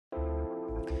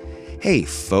Hey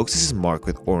folks, this is Mark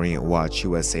with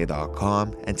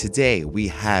ORIENTWatchUSA.com, and today we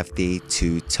have the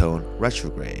two-tone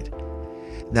retrograde.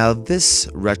 Now this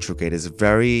retrograde is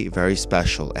very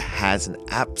special. It has an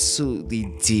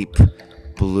absolutely deep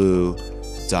blue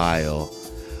dial.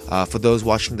 For those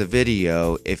watching the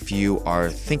video, if you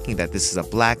are thinking that this is a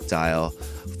black dial,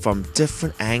 from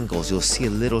different angles you'll see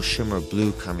a little shimmer of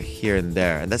blue coming here and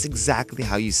there, and that's exactly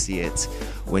how you see it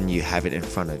when you have it in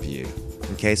front of you.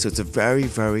 Okay, so it's a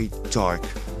very dark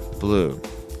blue.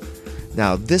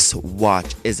 Now this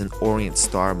watch is an ORIENT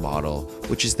STAR model,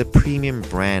 which is the premium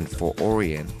brand for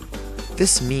Orient.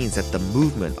 This means that the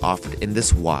movement offered in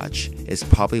this watch is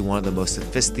probably one of the most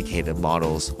sophisticated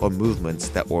models or movements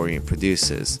that Orient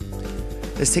produces.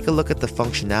 Let's take a look at the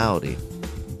functionality.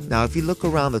 Now if you look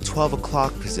around the 12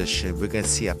 o'clock position, we're going to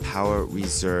see a power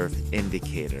reserve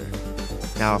indicator.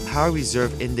 Now, a power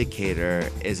reserve indicator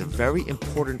is a very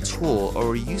important tool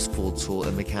or a useful tool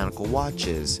in mechanical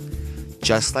watches.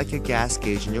 Just like your gas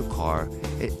gauge in your car,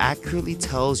 it accurately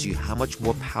tells you how much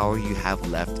more power you have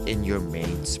left in your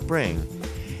main spring.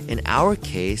 In our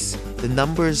case, the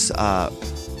numbers are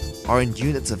in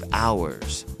units of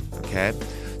hours, okay?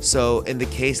 So in the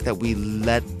case that we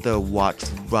let the watch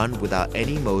run without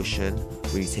any motion,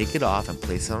 when you take it off and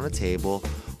place it on a table,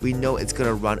 we know it's going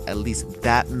to run at least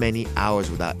that many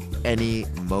hours without any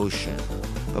motion.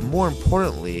 But more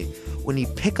importantly, when you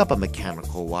pick up a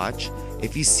mechanical watch,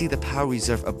 if you see the power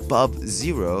reserve above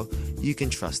 0, you can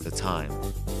trust the time.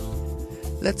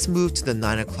 Let's move to the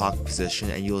 9 o'clock position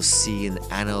and you'll see an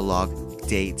analog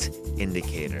date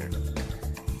indicator.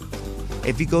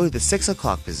 If you go to the 6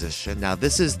 o'clock position, now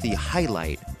this is the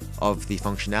highlight of the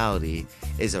functionality,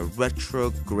 is a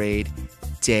retrograde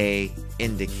day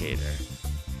indicator.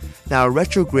 Now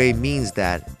retrograde means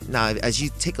that now as you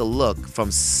take a look from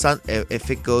if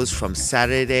it goes from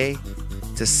Saturday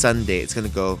to Sunday, it's going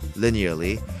to go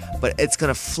linearly, but it's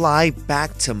going to fly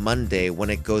back to Monday when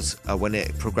it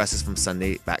progresses from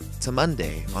Sunday back to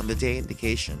Monday on the day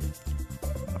indication.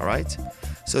 All right.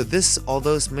 So this,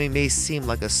 although this may seem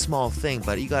like a small thing,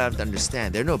 but you gotta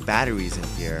understand there are no batteries in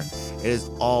here. It is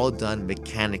all done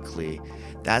mechanically.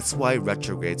 That's why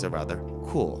retrogrades are rather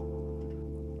cool.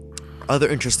 Other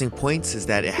interesting points is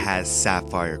that it has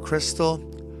sapphire crystal,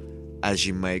 as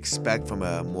you might expect from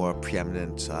a more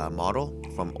preeminent model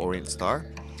from ORIENT STAR.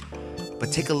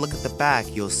 But take a look at the back,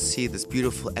 you'll see this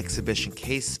beautiful exhibition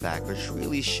caseback, which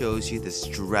really shows you this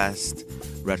stressed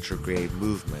retrograde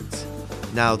movement.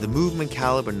 Now the movement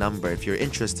caliber number, if you're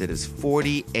interested, is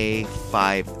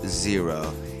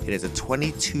 40A50. It is a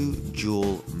 22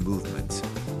 joule movement.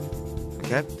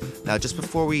 Okay? Now just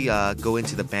before we go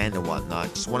into the band and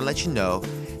whatnot, just want to let you know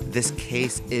this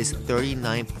case is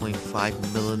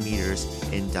 39.5 millimeters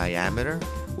in diameter,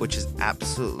 which is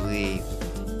absolutely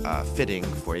fitting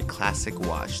for a classic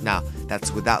watch. Now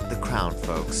that's without the crown,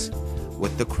 folks.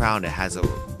 With the crown, it has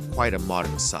quite a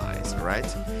modern size, alright?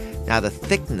 Now the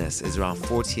thickness is around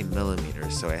 14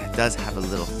 millimeters, so it does have a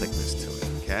little thickness to it,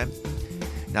 okay?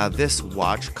 Now this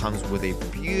watch comes with a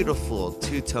beautiful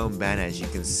two-tone band, as you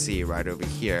can see right over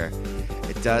here.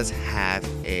 It does have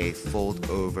a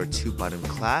fold-over 2-button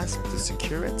clasp to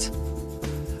secure it.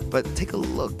 But take a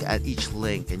look at each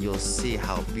link and you'll see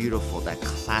how beautiful that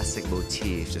classic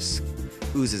motif just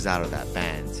oozes out of that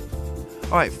band.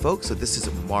 Alright folks, so this is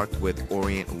Mark with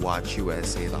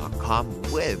ORIENTWatchUSA.com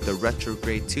with the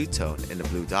retrograde two-tone in the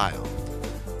blue dial.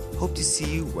 Hope to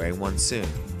see you wearing one soon.